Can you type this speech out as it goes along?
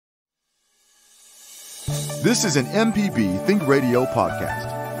This is an MPB Think Radio podcast.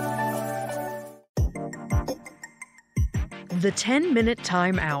 The 10-Minute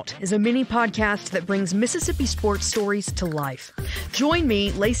Time Out is a mini podcast that brings Mississippi sports stories to life. Join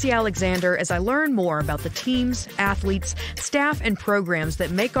me, Lacey Alexander, as I learn more about the teams, athletes, staff, and programs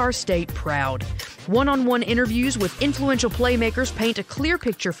that make our state proud. One-on-one interviews with influential playmakers paint a clear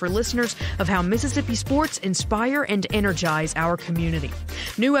picture for listeners of how Mississippi sports inspire and energize our community.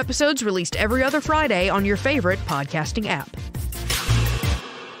 New episodes released every other Friday on your favorite podcasting app.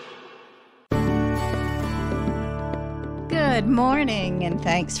 Good morning, and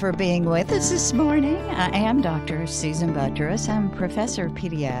thanks for being with us this morning. I am Dr. Susan Buttross. I'm Professor of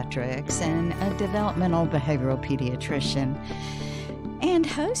Pediatrics and a developmental behavioral pediatrician and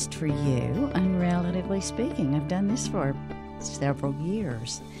host for you on Relatively Speaking. I've done this for several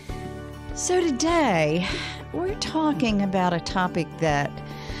years. So today, we're talking about a topic that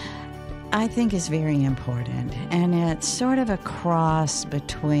I think is very important, and it's sort of a cross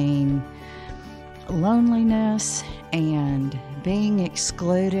between loneliness and being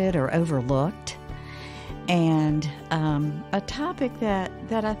excluded or overlooked, and a topic that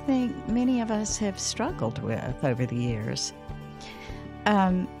I think many of us have struggled with over the years.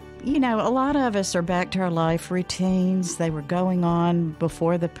 A lot of us are back to our life routines. They were going on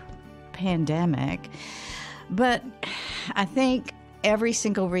before the pandemic, but I think every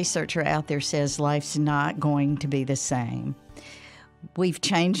single researcher out there says life's not going to be the same. We've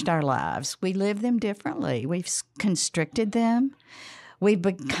changed our lives. We live them differently. We've constricted them. We've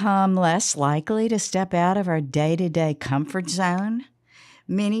become less likely to step out of our day-to-day comfort zone.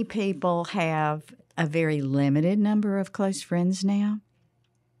 Many people have a very limited number of close friends now.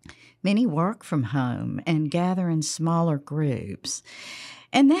 Many work from home and gather in smaller groups.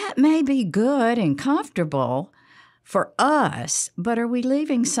 And that may be good and comfortable for us, but are we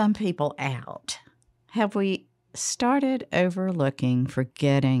leaving some people out? Have we started overlooking,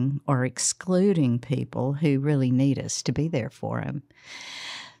 forgetting, or excluding people who really need us to be there for them?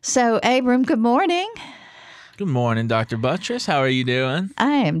 So, Abram, good morning. Good morning, Dr. Buttross. How are you doing?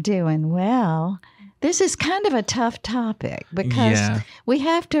 I am doing well. This is kind of a tough topic because we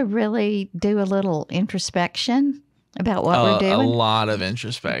have to really do a little introspection about what we're doing. A lot of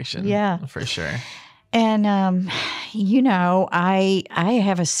introspection. Yeah. For sure. And, I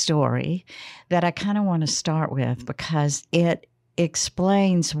have a story that I kind of want to start with because it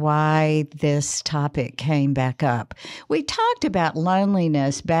explains why this topic came back up. We talked about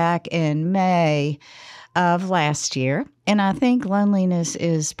loneliness back in May of last year, and I think loneliness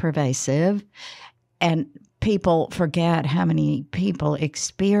is pervasive, and people forget how many people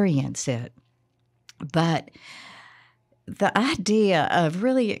experience it. But the idea of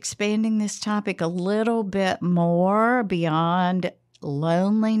really expanding this topic a little bit more beyond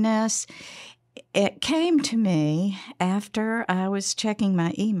loneliness, it came to me after I was checking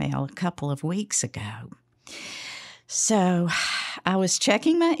my email a couple of weeks ago. So I was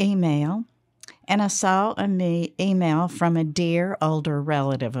checking my email, and I saw an email from a dear older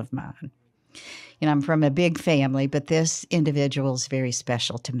relative of mine. I'm from a big family, but this individual is very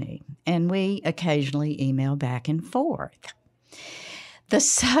special to me, and we occasionally email back and forth. The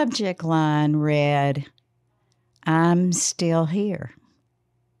subject line read, "I'm still here."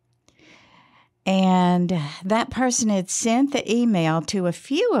 And that person had sent the email to a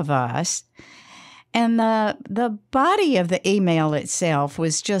few of us, and the body of the email itself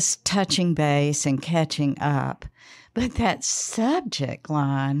was just touching base and catching up. But that subject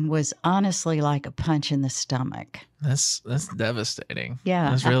line was honestly like a punch in the stomach. That's devastating. Yeah.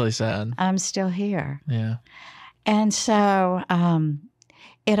 That's really sad. I'm still here. Yeah. And so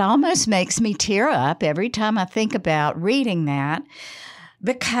it almost makes me tear up every time I think about reading that,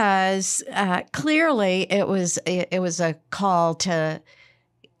 because clearly it was a call to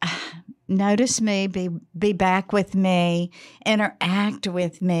notice me, be back with me, interact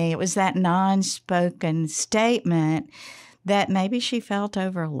with me. It was that non-spoken statement that maybe she felt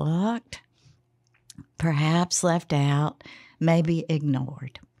overlooked, perhaps left out, maybe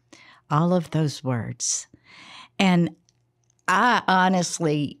ignored. All of those words. And I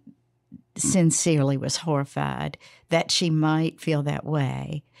honestly, sincerely was horrified that she might feel that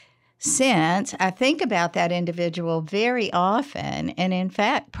way, since I think about that individual very often, and in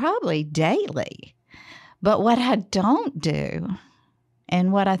fact, probably daily. But what I don't do,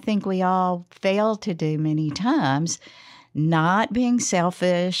 and what I think we all fail to do many times, not being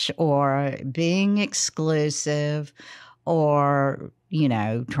selfish or being exclusive or,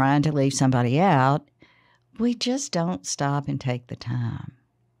 trying to leave somebody out, we just don't stop and take the time.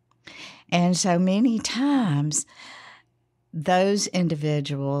 And so many times those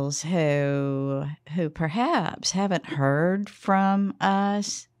individuals who perhaps haven't heard from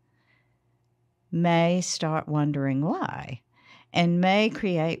us may start wondering why, and may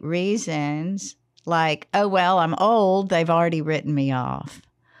create reasons like, oh, well, I'm old, they've already written me off.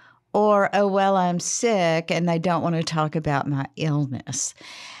 Or, oh, well, I'm sick and they don't want to talk about my illness.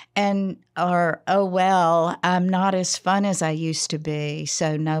 Or, oh, well, I'm not as fun as I used to be,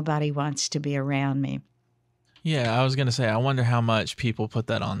 so nobody wants to be around me. Yeah, I was going to say, I wonder how much people put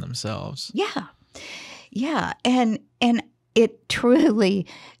that on themselves. Yeah. Yeah. And it truly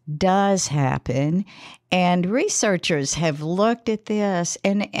does happen. And researchers have looked at this.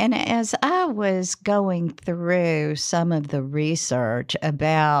 And as I was going through some of the research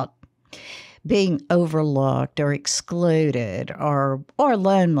about being overlooked or excluded or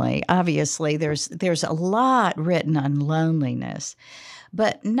lonely, obviously there's a lot written on loneliness,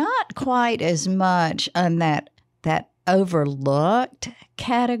 but not quite as much on that overlooked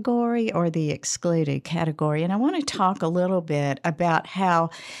category or the excluded category. And I want to talk a little bit about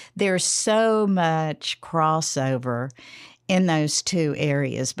how there's so much crossover in those two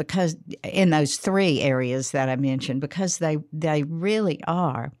areas, because in those three areas that I mentioned, because they really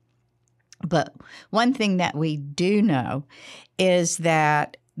are. But one thing that we do know is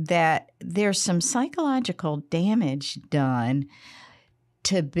that there's some psychological damage done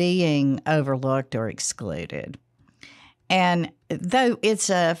to being overlooked or excluded. And though it's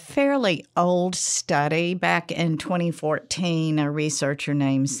a fairly old study, back in 2014, a researcher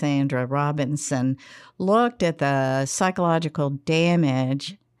named Sandra Robinson looked at the psychological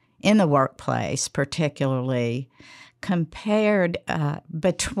damage in the workplace, particularly compared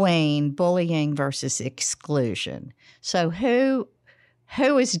between bullying versus exclusion. So who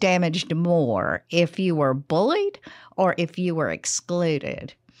is damaged more, if you were bullied or if you were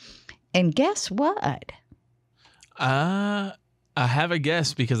excluded? And guess what? I have a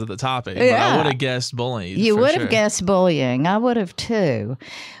guess because of the topic, Yeah. but I would have guessed bullying. You for would sure. have guessed bullying. I would have too.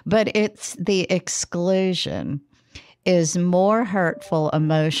 But it's the exclusion is more hurtful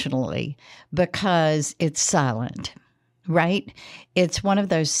emotionally because it's silent, right? It's one of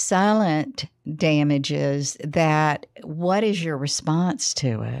those silent damages that what is your response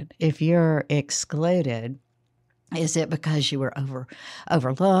to it if you're excluded? Is it because you were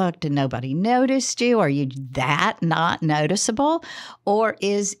overlooked and nobody noticed you? Are you that not noticeable? Or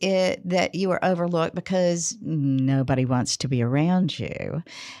is it that you were overlooked because nobody wants to be around you?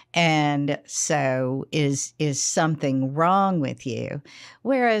 And so is something wrong with you?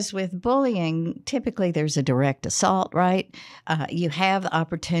 Whereas with bullying, typically there's a direct assault, right? You have the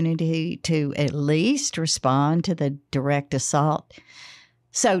opportunity to at least respond to the direct assault.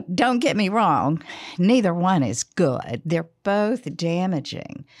 So don't get me wrong, neither one is good. They're both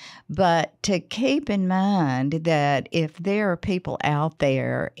damaging. But to keep in mind that if there are people out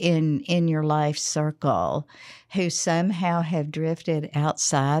there in your life circle who somehow have drifted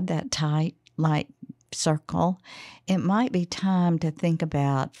outside that tight, light circle, it might be time to think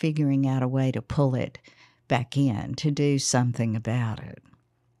about figuring out a way to pull it back in, to do something about it.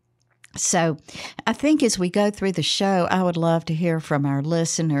 So I think as we go through the show, I would love to hear from our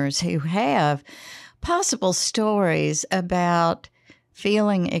listeners who have possible stories about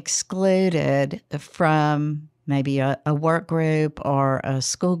feeling excluded from maybe a work group or a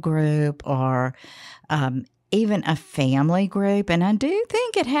school group or even a family group. And I do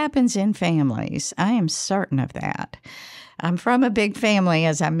think it happens in families. I am certain of that. I'm from a big family,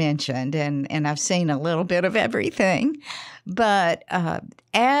 as I mentioned, and I've seen a little bit of everything. But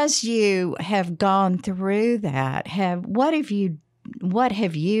as you have gone through that, what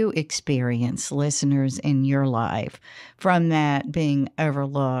have you experienced, listeners, in your life from that being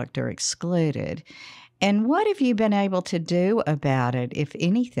overlooked or excluded? And what have you been able to do about it, if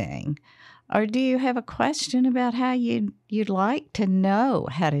anything? Or do you have a question about how you'd like to know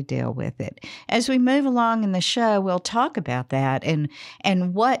how to deal with it? As we move along in the show, we'll talk about that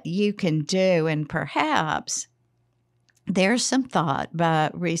and what you can do. And perhaps there's some thought by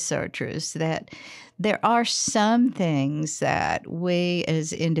researchers that there are some things that we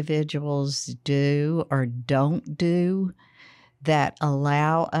as individuals do or don't do that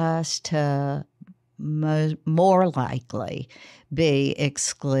allow us to more likely be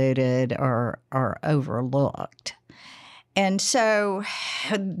excluded or overlooked. And so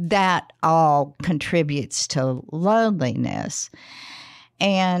that all contributes to loneliness.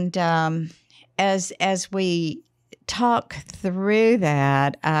 And as we talk through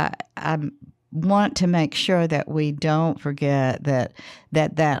that, I'm want to make sure that we don't forget that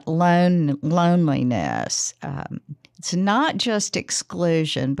loneliness. It's not just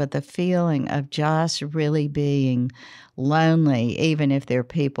exclusion, but the feeling of just really being lonely, even if there are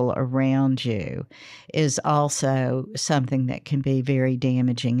people around you, is also something that can be very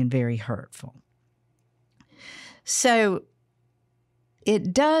damaging and very hurtful. So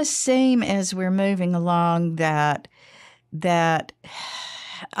it does seem, as we're moving along, that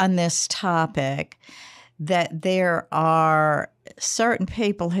on this topic, that there are certain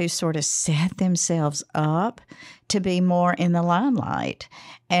people who sort of set themselves up to be more in the limelight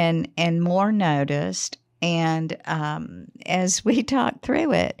and more noticed. And as we talk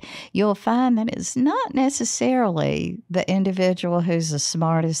through it, you'll find that it's not necessarily the individual who's the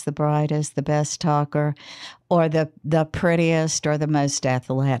smartest, the brightest, the best talker, or the prettiest or the most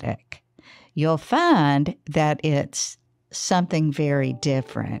athletic. You'll find that it's something very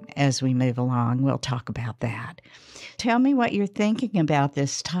different as we move along. We'll talk about that. Tell me what you're thinking about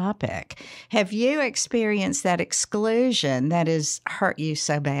this topic. Have you experienced that exclusion that has hurt you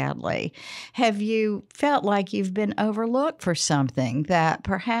so badly? Have you felt like you've been overlooked for something that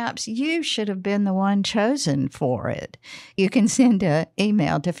perhaps you should have been the one chosen for it? You can send an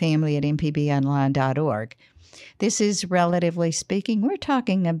email to family@mpbonline.org. This is Relatively Speaking. We're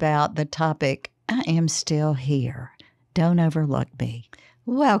talking about the topic, I Am Still Here. Don't overlook me.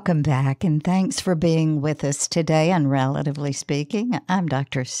 Welcome back, and thanks for being with us today on Relatively Speaking. I'm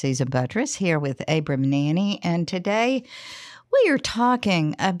Dr. Susan Buttross here with Abram Nanney, and today we are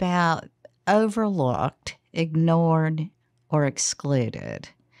talking about overlooked, ignored, or excluded.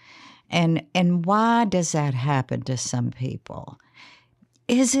 And why does that happen to some people?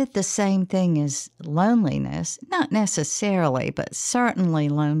 Is it the same thing as loneliness? Not necessarily, but certainly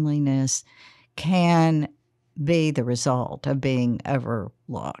loneliness can be the result of being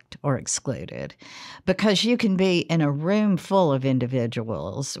overlooked or excluded, because you can be in a room full of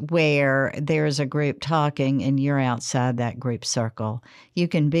individuals where there's a group talking and you're outside that group circle. You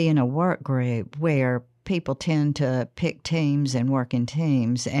can be in a work group where people tend to pick teams and work in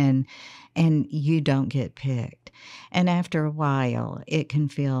teams, and you don't get picked. And after a while, it can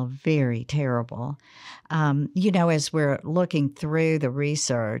feel very terrible. As we're looking through the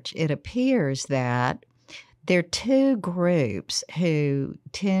research, it appears that there are two groups who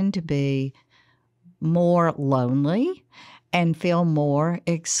tend to be more lonely and feel more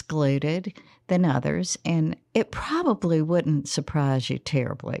excluded than others, and it probably wouldn't surprise you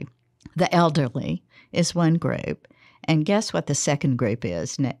terribly. The elderly is one group, and guess what the second group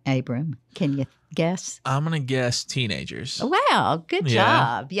is, Abram? Can you guess? I'm going to guess teenagers. Wow, good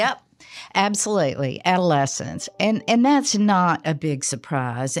job. Yep. Absolutely. Adolescents. And that's not a big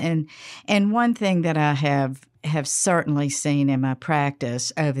surprise. And one thing that I have certainly seen in my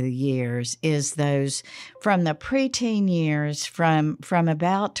practice over the years is those from the preteen years, from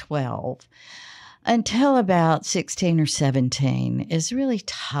about 12 until about 16 or 17 is really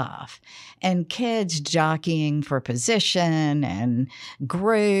tough. And kids jockeying for position and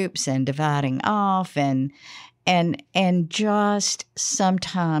groups and dividing off and just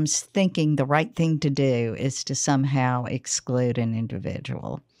sometimes thinking the right thing to do is to somehow exclude an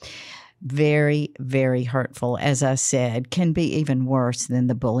individual. Very, very hurtful, as I said, can be even worse than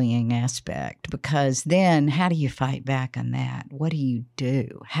the bullying aspect, because then how do you fight back on that? What do you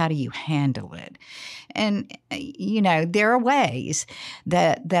do? How do you handle it? And, there are ways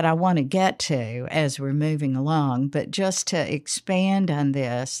that I want to get to as we're moving along, but just to expand on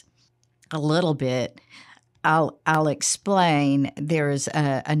this a little bit, I'll explain. There's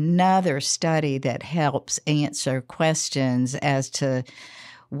another study that helps answer questions as to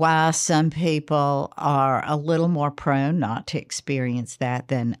why some people are a little more prone not to experience that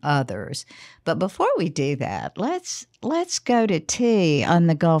than others. But before we do that, let's go to T on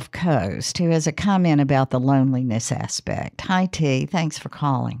the Gulf Coast, who has a comment about the loneliness aspect. Hi, T. Thanks for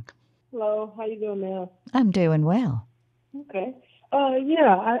calling. Hello. How you doing now? I'm doing well. Okay.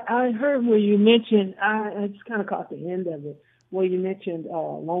 I heard where you mentioned, I just kind of caught the end of it, where you mentioned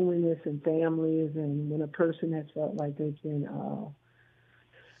loneliness in families, and when a person has felt like they've been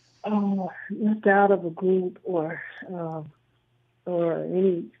left out of a group or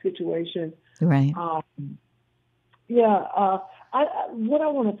any situation. Right. What I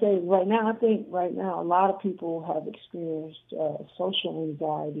want to say right now, I think right now a lot of people have experienced social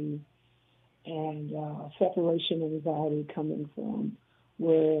anxiety and separation anxiety coming from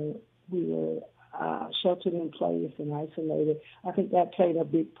where we were sheltered in place and isolated. I think that played a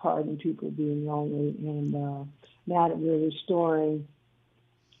big part in people being lonely. And now that we're restoring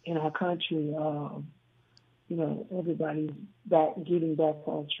in our country, everybody's getting back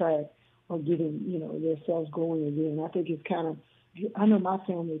on track. are getting, themselves going again. I think it's kind of, I know my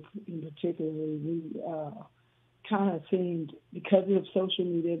family in particular, we kind of seemed, because of social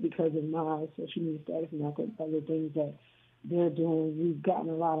media, because of my social media status and I think other things that they're doing, we've gotten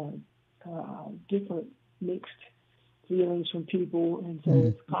a lot of different mixed feelings from people, and so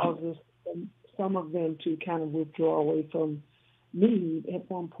it's caused us, some of them to kind of withdraw away from me at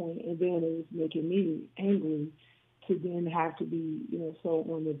one point, and then it was making me angry to then have to be, so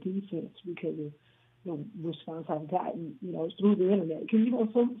on the defense because of the response I've gotten, through the internet. Because,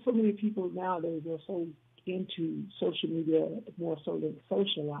 so many people nowadays are so into social media more so than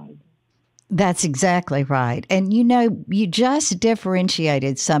socializing. That's exactly right. And you just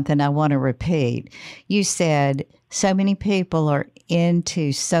differentiated something I want to repeat. You said so many people are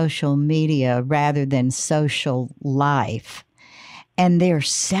into social media rather than social life, and they're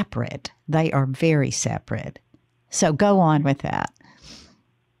separate. They are very separate. So go on with that.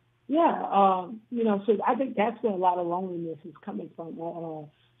 Yeah, so I think that's where a lot of loneliness is coming from.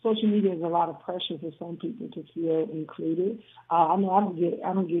 Social media is a lot of pressure for some people to feel included. I know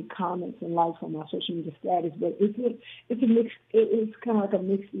I don't get comments and likes on my social media status, but it's a mixed. It's kind of like a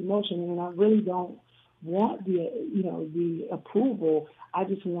mixed emotion, and I really don't want the approval. I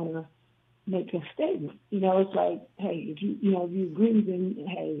just want to make a statement. It's like, hey, if you agree, then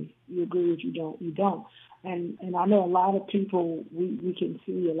hey, you agree. If you don't, you don't. And I know a lot of people. We can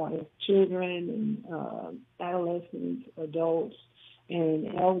see a lot of children and adolescents, adults,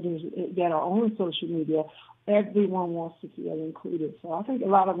 and elders that are on social media. Everyone wants to feel included. So I think a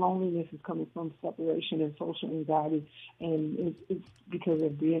lot of loneliness is coming from separation and social anxiety, and it's because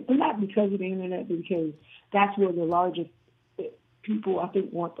of not because of the internet, but because that's where the larger people, I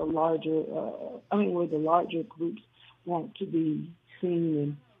think, want the larger, where the larger groups want to be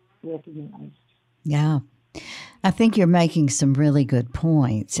seen and recognized. Yeah. I think you're making some really good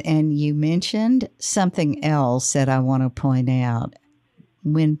points. And you mentioned something else that I want to point out.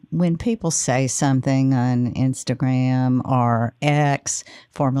 When people say something on Instagram or X,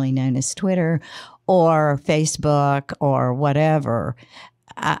 formerly known as Twitter, or Facebook or whatever,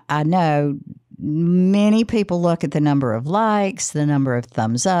 I know many people look at the number of likes, the number of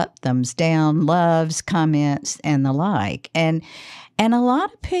thumbs up, thumbs down, loves, comments, and the like. And a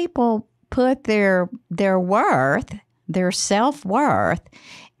lot of people put their worth, their self-worth,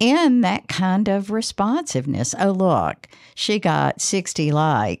 in that kind of responsiveness. Oh, look, she got 60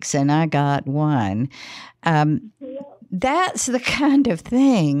 likes and I got 1. That's the kind of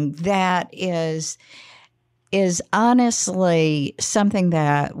thing that is honestly something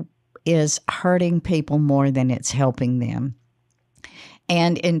that is hurting people more than it's helping them.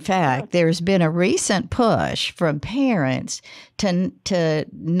 And in fact, there's been a recent push from parents to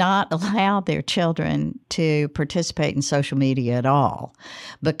not allow their children to participate in social media at all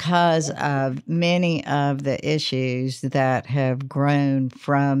because of many of the issues that have grown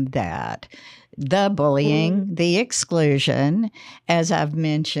from that. The bullying, the exclusion, as I've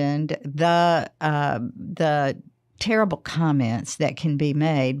mentioned, the terrible comments that can be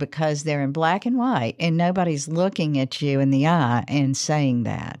made because they're in black and white and nobody's looking at you in the eye and saying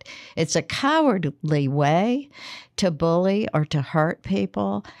that. It's a cowardly way to bully or to hurt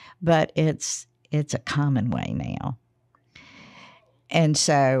people, but it's a common way now. And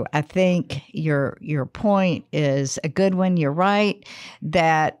so I think your point is a good one. You're right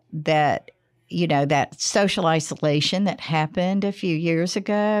that that social isolation that happened a few years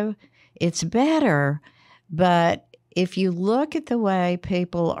ago, it's better, but if you look at the way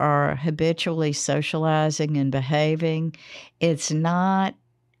people are habitually socializing and behaving, it's not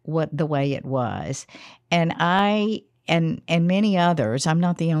the way it was. And I and many others, I'm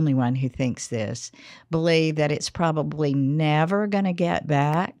not the only one who thinks this, believe that it's probably never going to get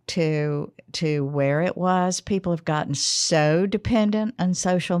back to where it was. People have gotten so dependent on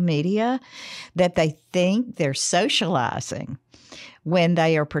social media that they think they're socializing when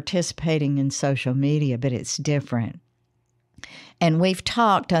they are participating in social media, but it's different. And we've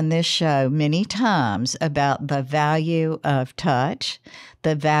talked on this show many times about the value of touch,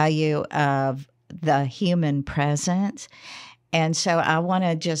 the value of the human presence. And so I want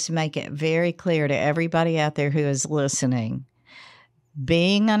to just make it very clear to everybody out there who is listening,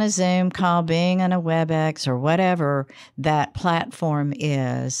 being on a Zoom call, being on a WebEx or whatever that platform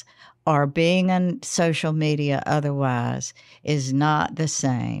is, or being on social media otherwise, is not the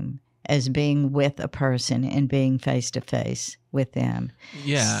same as being with a person and being face to face with them.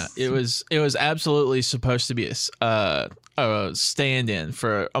 Yeah, it was absolutely supposed to be a stand-in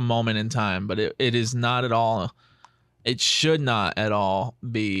for a moment in time, but it is not at all. It should not at all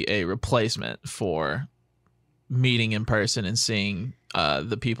be a replacement for meeting in person and seeing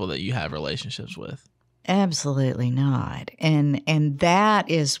the people that you have relationships with. Absolutely not. And that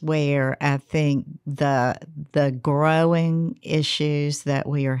is where I think the growing issues that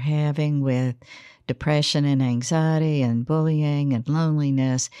we are having with depression and anxiety and bullying and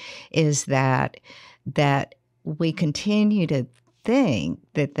loneliness is that we continue to think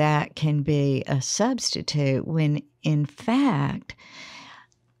that can be a substitute when in fact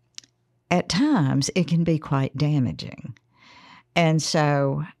at times it can be quite damaging. And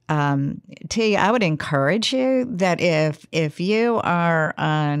so, T, I would encourage you that if you are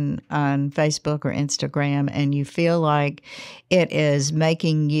on Facebook or Instagram and you feel like it is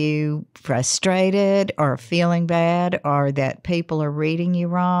making you frustrated or feeling bad or that people are reading you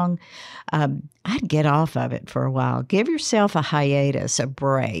wrong, I'd get off of it for a while. Give yourself a hiatus, a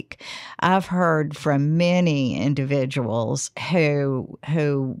break. I've heard from many individuals who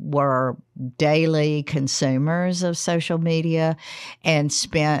were daily consumers of social media and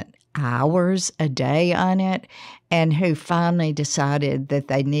spent hours a day on it, and who finally decided that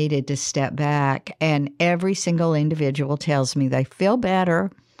they needed to step back. And every single individual tells me they feel better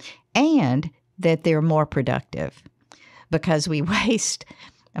and that they're more productive because we waste.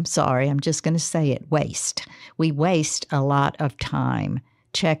 I'm sorry, I'm just going to say it, waste. We waste a lot of time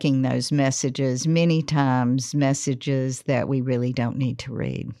checking those messages, many times messages that we really don't need to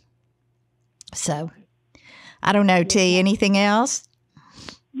read. So, I don't know, T, anything else?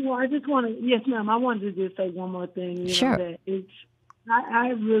 No, I just want to, yes, ma'am, I wanted to just say one more thing. Sure. That I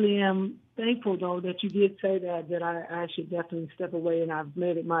really am thankful, though, that you did say that I should definitely step away, and I've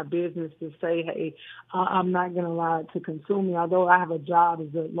made it my business to say, hey, I'm not going to allow it to consume me. Although I have a job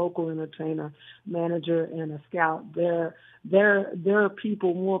as a local entertainer, manager, and a scout, there are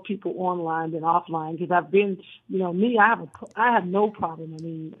more people online than offline, because I've been, me, I have no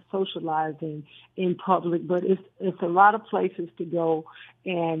problem, socializing in public, but it's a lot of places to go.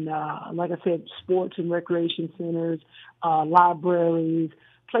 And like I said, sports and recreation centers, libraries,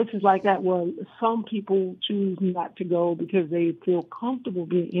 places like that where some people choose not to go because they feel comfortable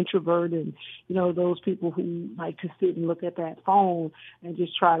being introverted. Those people who like to sit and look at that phone and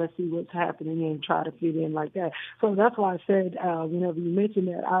just try to see what's happening and try to fit in like that. So that's why I said, whenever you mentioned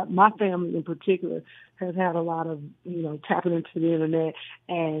that, my family in particular has had a lot of, tapping into the internet,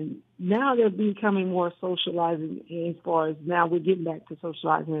 and now they're becoming more socializing as far as now we're getting back to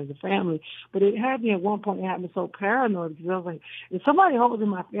socializing as a family. But it had me at one point, it had me so paranoid because I was like, is somebody holding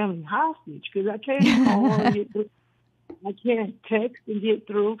my family hostage? Because I can't call and get through. I can't text and get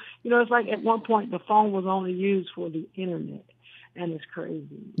through. It's like at one point the phone was only used for the internet, and it's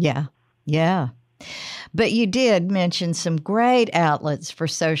crazy. Yeah. But you did mention some great outlets for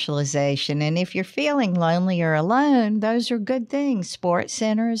socialization. And if you're feeling lonely or alone, those are good things. Sports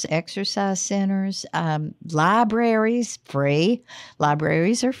centers, exercise centers, libraries, free.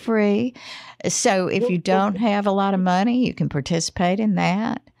 Libraries are free. So if you don't have a lot of money, you can participate in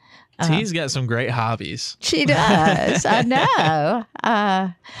that. T's got some great hobbies. She does. I know.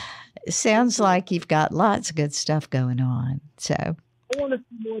 Sounds like you've got lots of good stuff going on. So I want to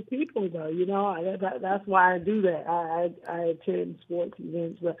see more people, though. That's why I do that. I attend sports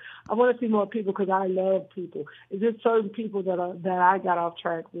events, but I want to see more people because I love people. It's just certain people that I got off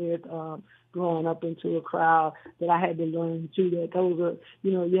track with growing up into a crowd that I had to learn too. That those are,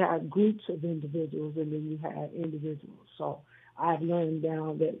 you have groups of individuals and then you have individuals. So I've learned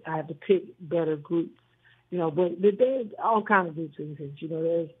now that I have to pick better groups. But there's all kinds of groups in this.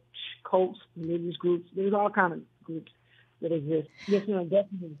 There's cults, religious groups. There's all kinds of groups that exist. Yes, ma'am,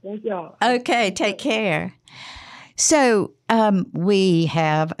 definitely. Thank y'all. Okay, take care. So we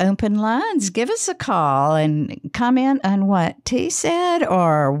have open lines. Give us a call and comment on what T said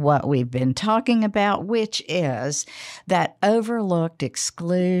or what we've been talking about, which is that overlooked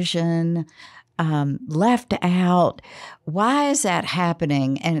exclusion, left out. Why is that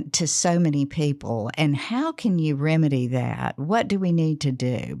happening and to so many people? And how can you remedy that? What do we need to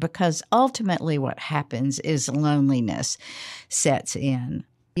do? Because ultimately what happens is loneliness sets in.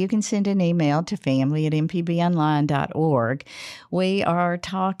 You can send an email to family@mpbonline.org. We are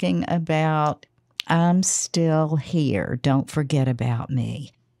talking about I'm still here. Don't forget about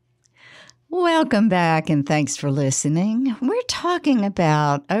me. Welcome back and thanks for listening. We're talking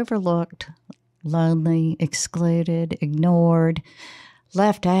about overlooked, lonely, excluded, ignored,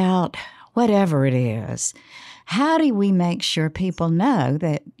 left out, whatever it is. How do we make sure people know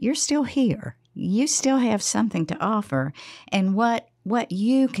that you're still here? You still have something to offer and what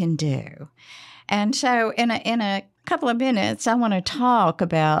you can do. And so in a couple of minutes, I want to talk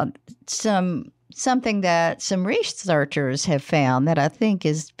about some something that some researchers have found that I think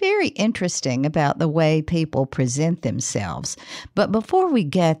is very interesting about the way people present themselves. But before we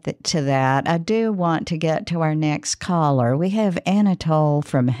get to that, I do want to get to our next caller. We have Anatole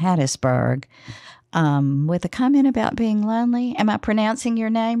from Hattiesburg with a comment about being lonely. Am I pronouncing your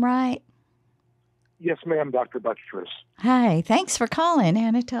name right? Yes, ma'am, Dr. Buttross. Hi, thanks for calling,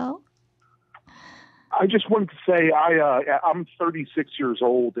 Anatole. I just wanted to say I'm 36 years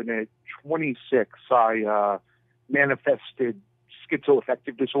old, and at 26, I manifested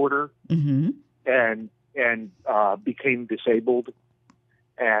schizoaffective disorder and became disabled.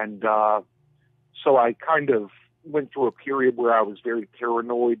 And so I kind of went through a period where I was very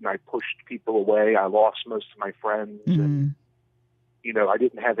paranoid, and I pushed people away. I lost most of my friends, and I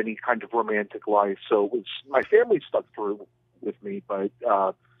didn't have any kind of romantic life. So it was, my family stuck through with me, but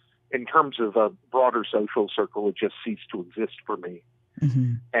in terms of a broader social circle, it just ceased to exist for me.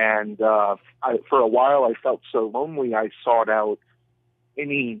 And for a while, I felt so lonely, I sought out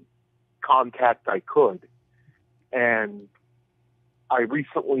any contact I could. And I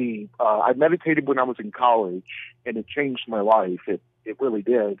recently, I meditated when I was in college, and it changed my life. It really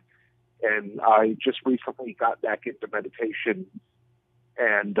did. And I just recently got back into meditation,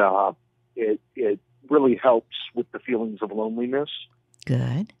 and it really helps with the feelings of loneliness.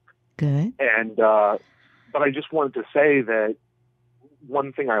 Good. And but I just wanted to say that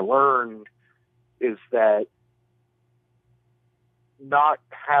one thing I learned is that not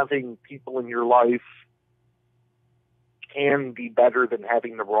having people in your life can be better than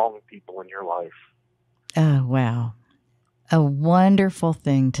having the wrong people in your life. Oh, wow. A wonderful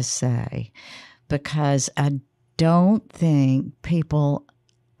thing to say, because I don't think people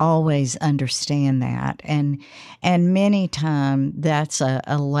always understand that. And many times that's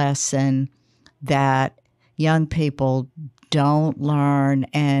a lesson that young people don't learn,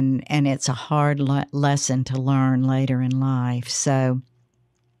 and it's a hard lesson to learn later in life. So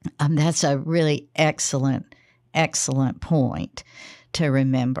that's a really excellent point to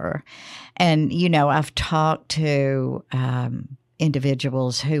remember. And, I've talked to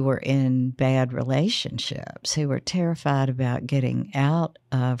individuals who were in bad relationships, who were terrified about getting out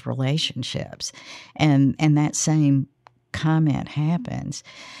of relationships. And that same comment happens.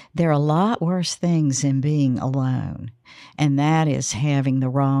 There are a lot worse things than being alone. And that is having the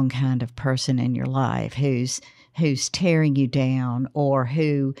wrong kind of person in your life who's tearing you down, or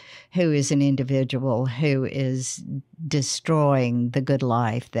who is an individual who is destroying the good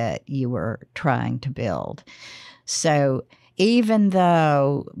life that you were trying to build. So even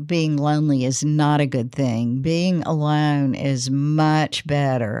though being lonely is not a good thing, being alone is much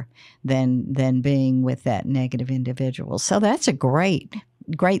better than being with that negative individual. So that's a great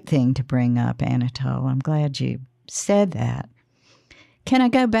thing to bring up, Anatole. I'm glad you said that. Can I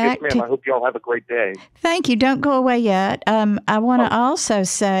go back? Yes, ma'am. I hope you all have a great day. Thank you. Don't go away yet. I want to also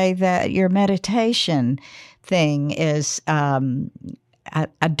say that your meditation thing is,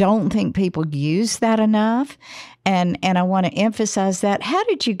 I don't think people use that enough. And I want to emphasize that. How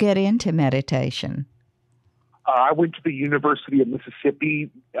did you get into meditation? I went to the University of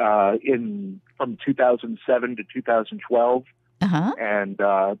Mississippi from 2007 to 2012. And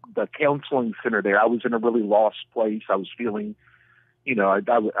the counseling center there, I was in a really lost place. I was feeling, I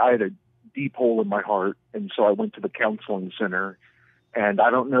had a deep hole in my heart. And so I went to the counseling center. And I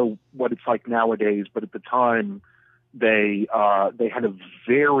don't know what it's like nowadays, but at the time, they had a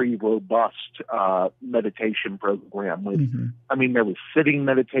very robust meditation program. There was sitting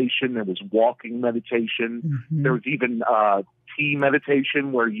meditation, there was walking meditation, there was even tea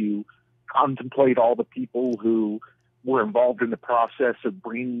meditation, where you contemplate all the people who were involved in the process of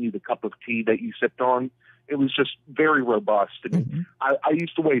bringing you the cup of tea that you sipped on. It was just very robust. And I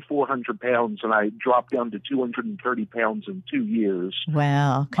used to weigh 400 pounds, and I dropped down to 230 pounds in 2 years.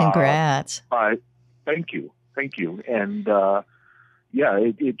 Wow. Congrats. Thank you. And,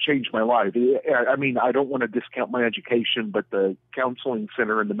 it changed my life. I don't want to discount my education, but the counseling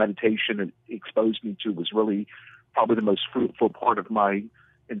center and the meditation it exposed me to was really probably the most fruitful part of my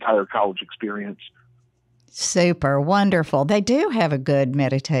entire college experience. Super. Wonderful. They do have a good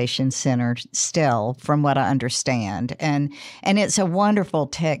meditation center still, from what I understand. And it's a wonderful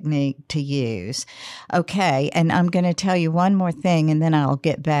technique to use. Okay. And I'm going to tell you one more thing, and then I'll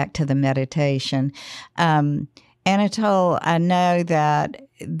get back to the meditation. Anatole, I know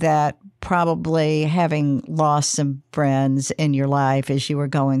that probably having lost some friends in your life as you were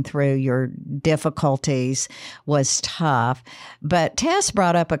going through your difficulties was tough. But Tess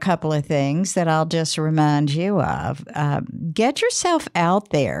brought up a couple of things that I'll just remind you of. Get yourself out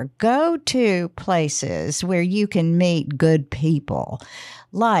there. Go to places where you can meet good people,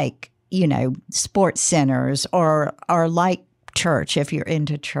 like sports centers or like church if you're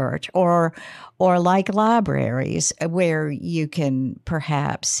into church, or like libraries where you can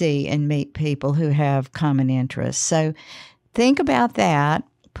perhaps see and meet people who have common interests. So think about that.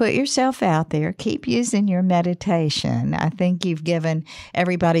 Put yourself out there. Keep using your meditation. I think you've given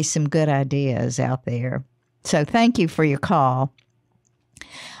everybody some good ideas out there. So thank you for your call.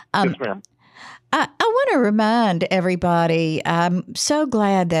 Yes, ma'am. I want to remind everybody, I'm so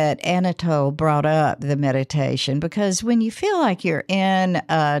glad that Anatole brought up the meditation, because when you feel like you're in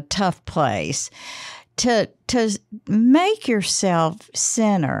a tough place, to make yourself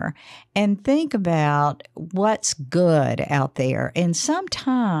center and think about what's good out there. And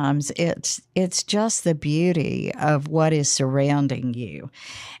sometimes it's just the beauty of what is surrounding you.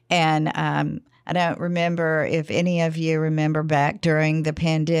 And I don't remember if any of you remember back during the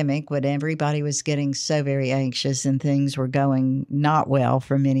pandemic when everybody was getting so very anxious and things were going not well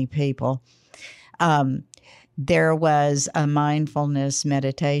for many people. There was a mindfulness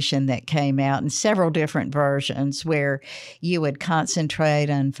meditation that came out in several different versions where you would concentrate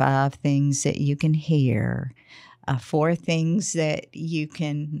on 5 things that you can hear, 4 things that you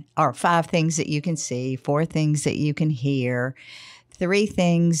can, or 5 things that you can see, 4 things that you can hear, 3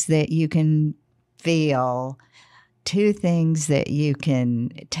 things that you can feel, 2 things that you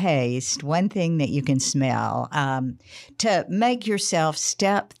can taste, 1 thing that you can smell, to make yourself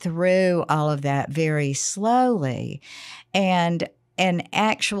step through all of that very slowly. And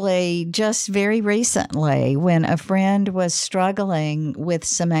actually, just very recently, when a friend was struggling with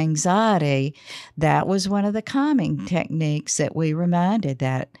some anxiety, that was one of the calming techniques that we reminded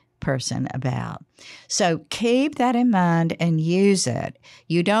that person about. So keep that in mind and use it.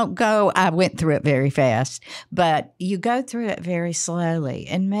 You don't go, I went through it very fast, but you go through it very slowly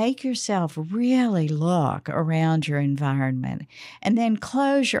and make yourself really look around your environment, and then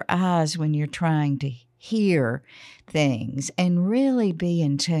close your eyes when you're trying to hear things and really be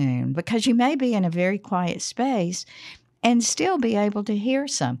in tune, because you may be in a very quiet space and still be able to hear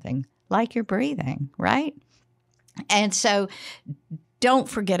something like your breathing, right? And so don't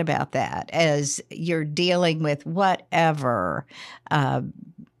forget about that as you're dealing with whatever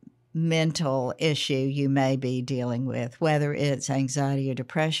mental issue you may be dealing with, whether it's anxiety or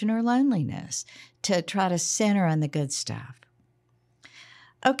depression or loneliness, to try to center on the good stuff.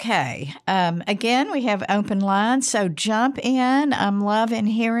 Okay. Again, we have open lines, so jump in. I'm loving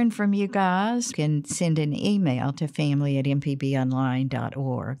hearing from you guys. You can send an email to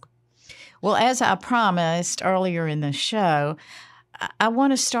family@mpbonline.org. Well, as I promised earlier in the show, I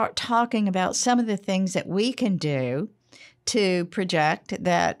want to start talking about some of the things that we can do to project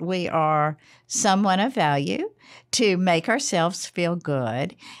that we are someone of value, to make ourselves feel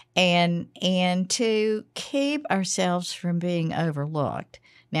good, and to keep ourselves from being overlooked.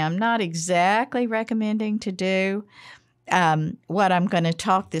 Now, I'm not exactly recommending to do what I'm going to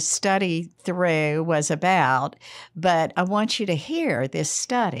talk this study through was about, but I want you to hear this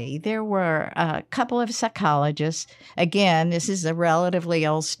study. There were a couple of psychologists. Again, this is a relatively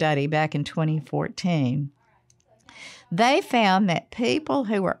old study back in 2014. They found that people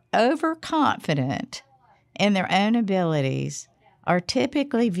who are overconfident in their own abilities are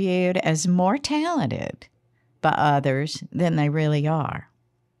typically viewed as more talented by others than they really are.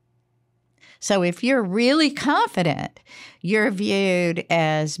 So if you're really confident, you're viewed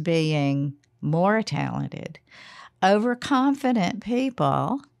as being more talented. Overconfident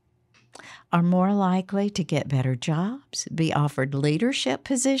people are more likely to get better jobs, be offered leadership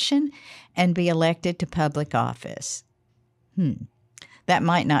position, and be elected to public office. That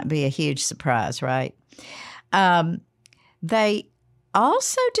might not be a huge surprise, right? They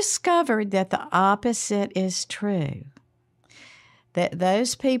also discovered that the opposite is true, that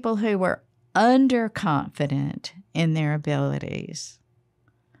those people who were underconfident in their abilities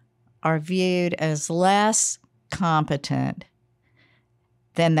are viewed as less competent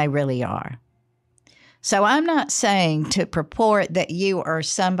than they really are. So I'm not saying to purport that you are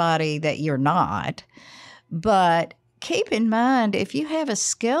somebody that you're not, but keep in mind, if you have a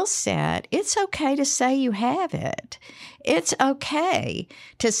skill set, it's okay to say you have it. It's okay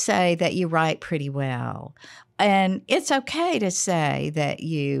to say that you write pretty well. And it's okay to say that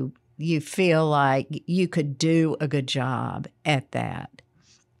you feel like you could do a good job at that.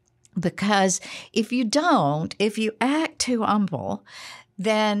 Because if you don't, if you act too humble,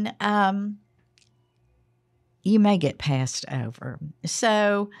 then you may get passed over.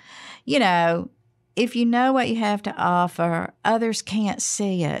 So, if you know what you have to offer, others can't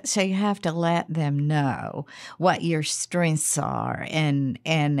see it. So you have to let them know what your strengths are and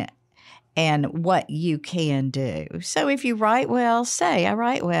and what you can do. So if you write well, say I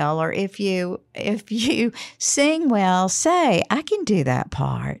write well, or if you sing well, say I can do that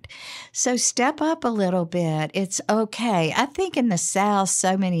part. So step up a little bit. It's okay. I think in the South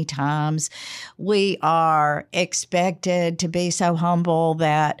so many times we are expected to be so humble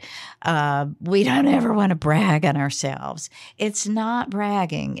that we don't ever want to brag on ourselves. It's not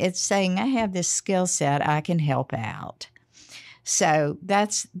bragging. It's saying I have this skill set, I can help out. So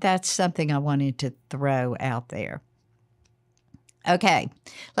that's something I wanted to throw out there. Okay,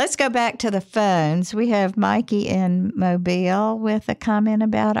 let's go back to the phones. We have Mikey in Mobile with a comment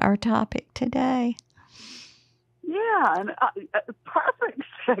about our topic today. Yeah, and perfect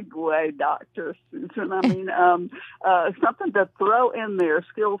segue, Dr. Susan. I mean, something to throw in there,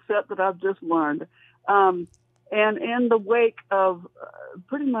 skill set that I've just learned. And in the wake of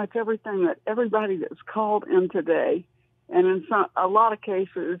pretty much everything that everybody that's called in today, and in a lot of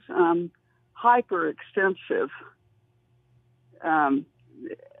cases, hyper extensive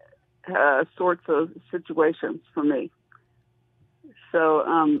sorts of situations for me.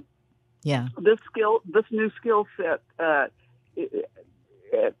 So, this new skill set,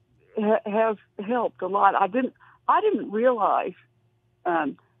 it has helped a lot. I didn't realize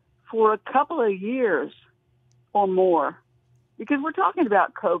for a couple of years or more, because we're talking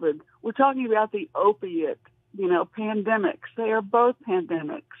about COVID, we're talking about the opiate, pandemics. They are both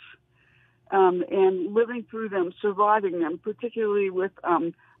pandemics. And living through them, surviving them, particularly with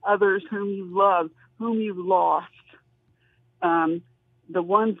others whom you love, whom you've lost. The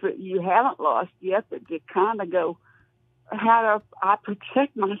ones that you haven't lost yet, but you kind of go, how do I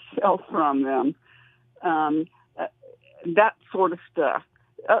protect myself from them? That sort of stuff.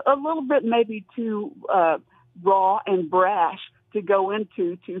 A little bit maybe too raw and brash to go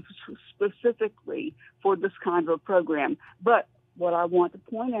into too specifically for this kind of a program. But what I want to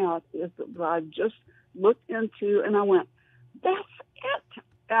point out is that I just looked into and I went, that's it.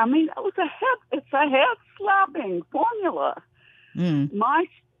 I mean, it's a head slapping formula. I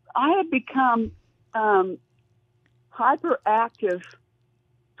have become hyperactive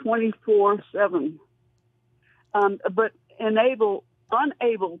 24/7, but unable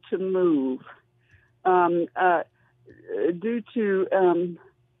to move due to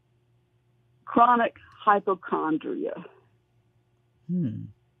chronic hypochondria.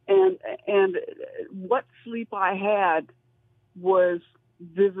 And what sleep I had was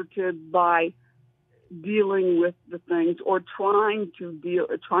visited by dealing with the things, or trying to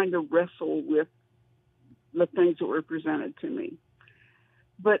wrestle with the things that were presented to me.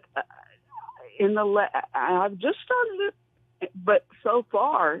 But I've just started it, but so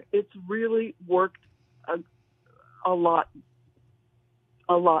far it's really worked a lot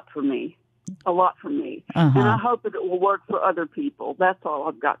for me. And I hope that it will work for other people. That's all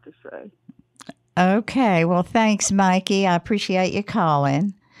I've got to say. Okay. Well, thanks, Mikey. I appreciate you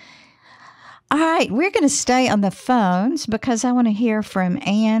calling. All right. We're going to stay on the phones because I want to hear from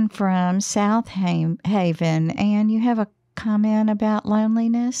Ann from South Haven. Ann, you have a comment about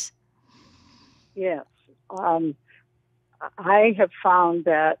loneliness? Yes. I have found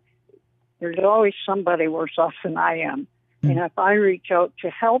that there's always somebody worse off than I am. And if I reach out to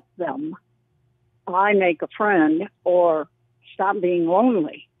help them, I make a friend or stop being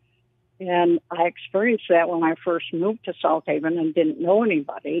lonely. And I experienced that when I first moved to South Haven and didn't know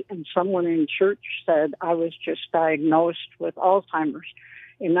anybody. And someone in church said I was just diagnosed with Alzheimer's.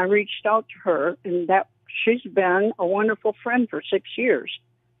 And I reached out to her, and she's been a wonderful friend for 6 years.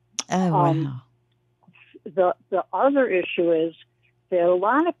 Oh, wow. The other issue is that a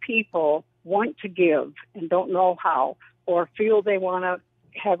lot of people want to give and don't know how, or feel they want to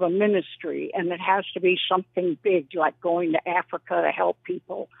have a ministry, and it has to be something big, like going to Africa to help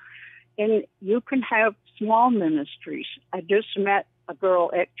people. And you can have small ministries. I just met a girl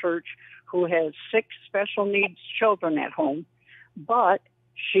at church who has 6 special needs children at home, but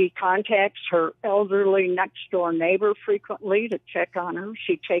she contacts her elderly next door neighbor frequently to check on her.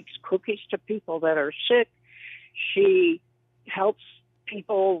 She takes cookies to people that are sick. She helps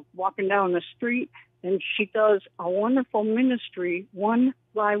people walking down the street. And she does a wonderful ministry, one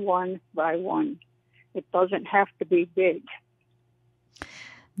by one by one. It doesn't have to be big.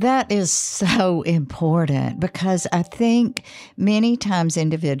 That is so important, because I think many times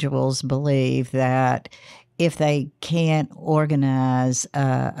individuals believe that if they can't organize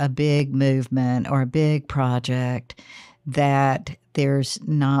a big movement or a big project, that there's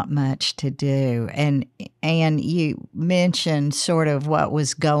not much to do. And you mentioned sort of what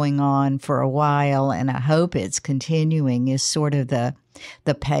was going on for a while, and I hope it's continuing, is sort of the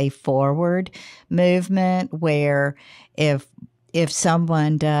pay forward movement, where if if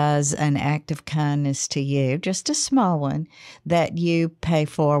someone does an act of kindness to you, just a small one, that you pay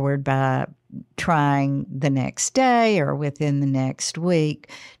forward by trying the next day or within the next week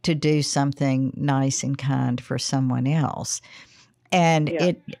to do something nice and kind for someone else.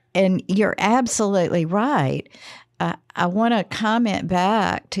 And and you're absolutely right. I want to comment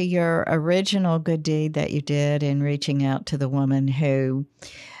back to your original good deed that you did in reaching out to the woman who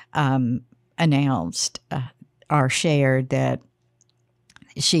announced or shared that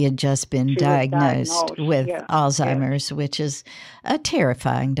she had just been diagnosed with Alzheimer's, which is a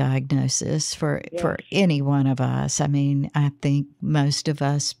terrifying diagnosis for any one of us. I mean, I think most of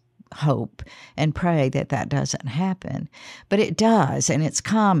us hope and pray that that doesn't happen, but it does, and it's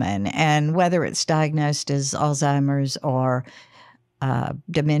common. And whether it's diagnosed as Alzheimer's or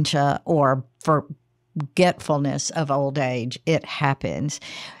dementia or forgetfulness of old age, it happens.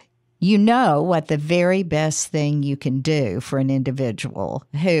 You know what the very best thing you can do for an individual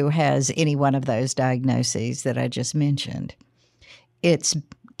who has any one of those diagnoses that I just mentioned? It's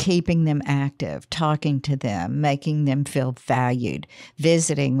keeping them active, talking to them, making them feel valued,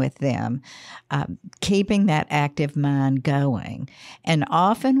 visiting with them, keeping that active mind going. And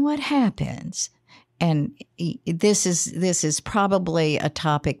often what happens, and this is probably a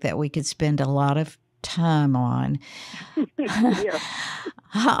topic that we could spend a lot of time on.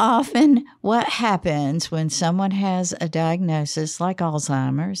 Often what happens when someone has a diagnosis like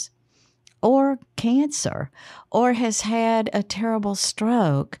Alzheimer's or cancer or has had a terrible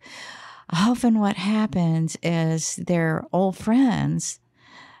stroke, often what happens is their old friends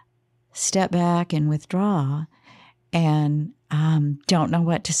step back and withdraw and don't know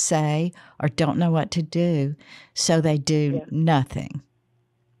what to say or don't know what to do, so they do nothing.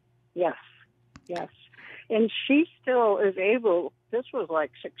 Yes. And she still is able, this was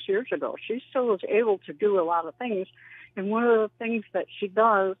like 6 years ago, she still is able to do a lot of things. And one of the things that she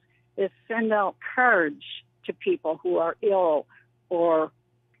does is send out cards to people who are ill, or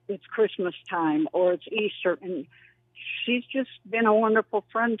it's Christmas time, or it's Easter. And she's just been a wonderful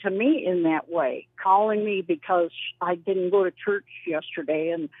friend to me in that way, calling me because I didn't go to church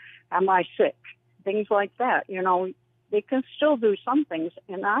yesterday and am I sick? Things like that. You know, they can still do some things,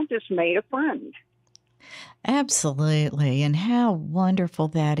 and I just made a friend. Absolutely. And how wonderful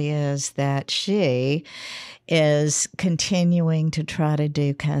that is that she is continuing to try to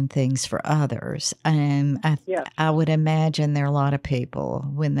do kind things for others. And I would imagine there are a lot of people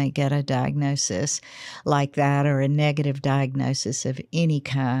when they get a diagnosis like that or a negative diagnosis of any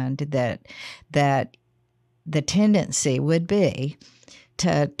kind that the tendency would be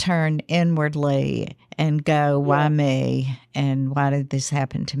to turn inwardly and go, why me? And why did this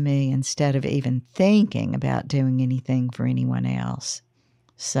happen to me? Instead of even thinking about doing anything for anyone else.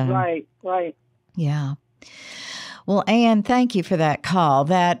 So, Right. Yeah. Well, Anne, thank you for that call.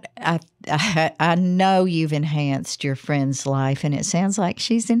 That I know you've enhanced your friend's life, and it sounds like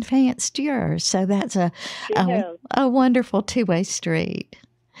she's enhanced yours. So that's a wonderful two-way street.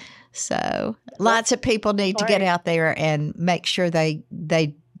 So lots of people need to get out there and make sure they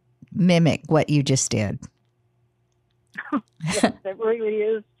mimic what you just did. Yes, it really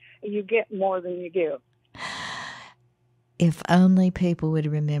is. You get more than you give. If only people would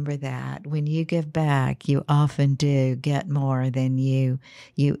remember that when you give back, you often do get more than you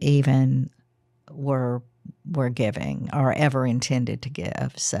even were giving or ever intended to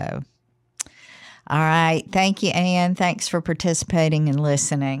give. So, all right. Thank you, Anne. Thanks for participating and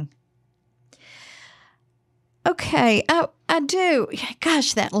listening. Okay, I do.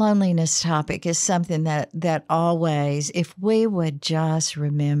 Gosh, that loneliness topic is something that always, if we would just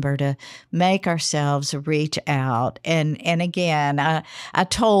remember to make ourselves reach out. And again, I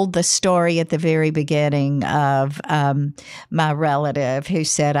told the story at the very beginning of my relative who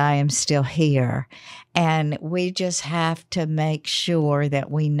said, I am still here. And we just have to make sure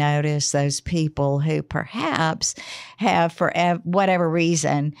that we notice those people who perhaps have, for whatever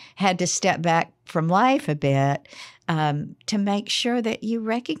reason, had to step back from life a bit, to make sure that you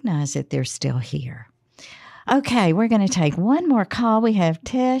recognize that they're still here. Okay, we're going to take one more call. We have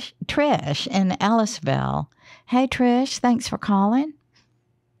Trish in Ellisville. Hey, Trish, thanks for calling.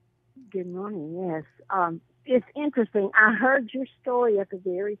 Good morning, yes. It's interesting. I heard your story at the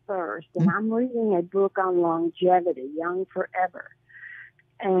very first, and I'm reading a book on longevity, Young Forever.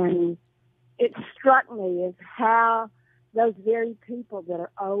 And it struck me as how those very people that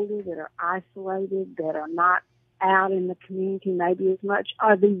are older, that are isolated, that are not out in the community maybe as much,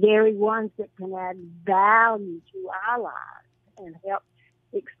 are the very ones that can add value to our lives and help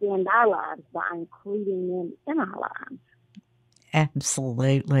extend our lives by including them in our lives.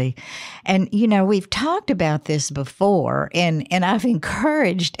 Absolutely. And, you know, we've talked about this before, and I've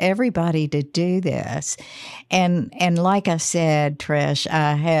encouraged everybody to do this. And like I said, Trish,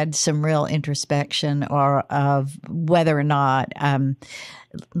 I had some real introspection of whether or not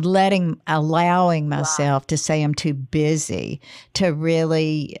allowing myself to say I'm too busy to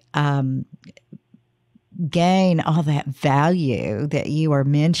really gain all that value that you are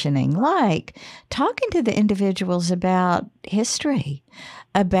mentioning, like talking to the individuals about history,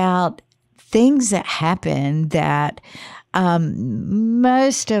 about things that happen that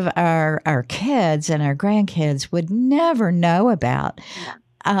most of our kids and our grandkids would never know about.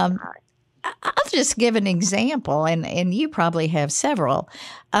 I'll just give an example, and you probably have several.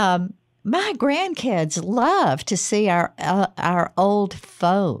 My grandkids love to see our old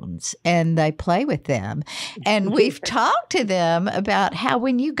phones, and they play with them. And we've talked to them about how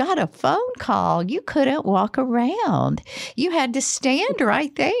when you got a phone call, you couldn't walk around. You had to stand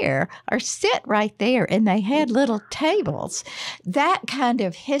right there or sit right there, and they had little tables. That kind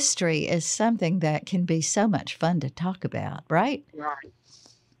of history is something that can be so much fun to talk about, right? Right.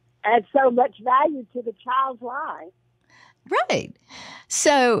 Adds so much value to the child's life. Right.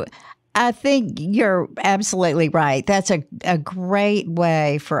 So I think you're absolutely right. That's a great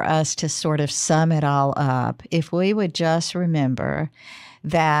way for us to sort of sum it all up. If we would just remember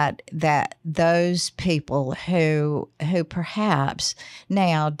that those people who perhaps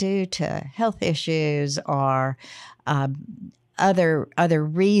now, due to health issues or other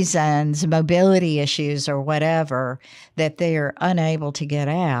reasons, mobility issues or whatever, that they're unable to get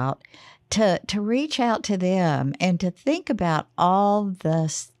out, to reach out to them and to think about all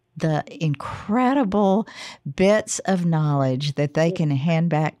the incredible bits of knowledge that they can hand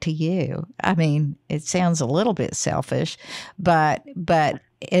back to you. I mean, it sounds a little bit selfish, but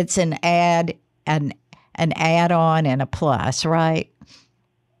it's an add-on and a plus, right?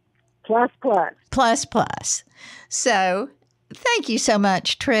 Plus. So thank you so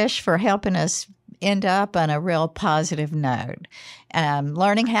much, Trish, for helping us end up on a real positive note.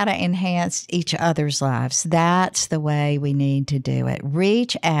 Learning how to enhance each other's lives. That's the way we need to do it.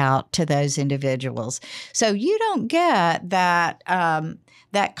 Reach out to those individuals so you don't get that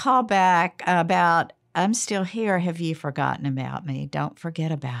call back about, I'm still here. Have you forgotten about me? Don't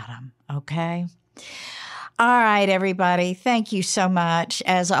forget about them. Okay. All right, everybody. Thank you so much,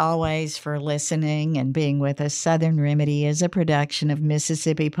 as always, for listening and being with us. Southern Remedy is a production of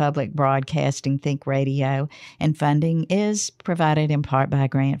Mississippi Public Broadcasting Think Radio, and funding is provided in part by a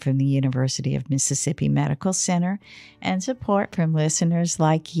grant from the University of Mississippi Medical Center and support from listeners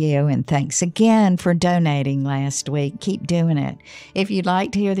like you. And thanks again for donating last week. Keep doing it. If you'd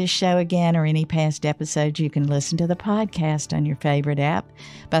like to hear this show again or any past episodes, you can listen to the podcast on your favorite app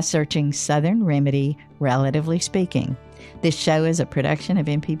by searching Southern Remedy, Relatively Speaking. This show is a production of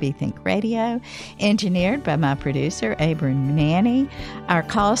MPB Think Radio, engineered by my producer, Abram Nanney. Our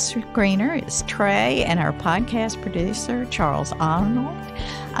call screener is Trey, and our podcast producer, Charles Arnold.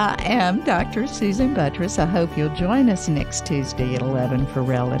 I am Dr. Susan Buttross. I hope you'll join us next Tuesday at 11 for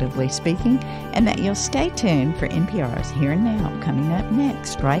Relatively Speaking, and that you'll stay tuned for NPR's Here and Now, coming up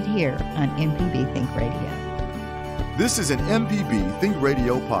next, right here on MPB Think Radio. This is an MPB Think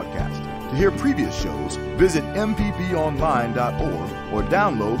Radio podcast. To hear previous shows, visit mpbonline.org or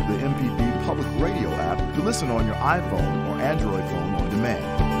download the MPB Public Radio app to listen on your iPhone or Android phone on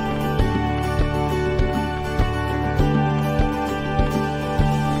demand.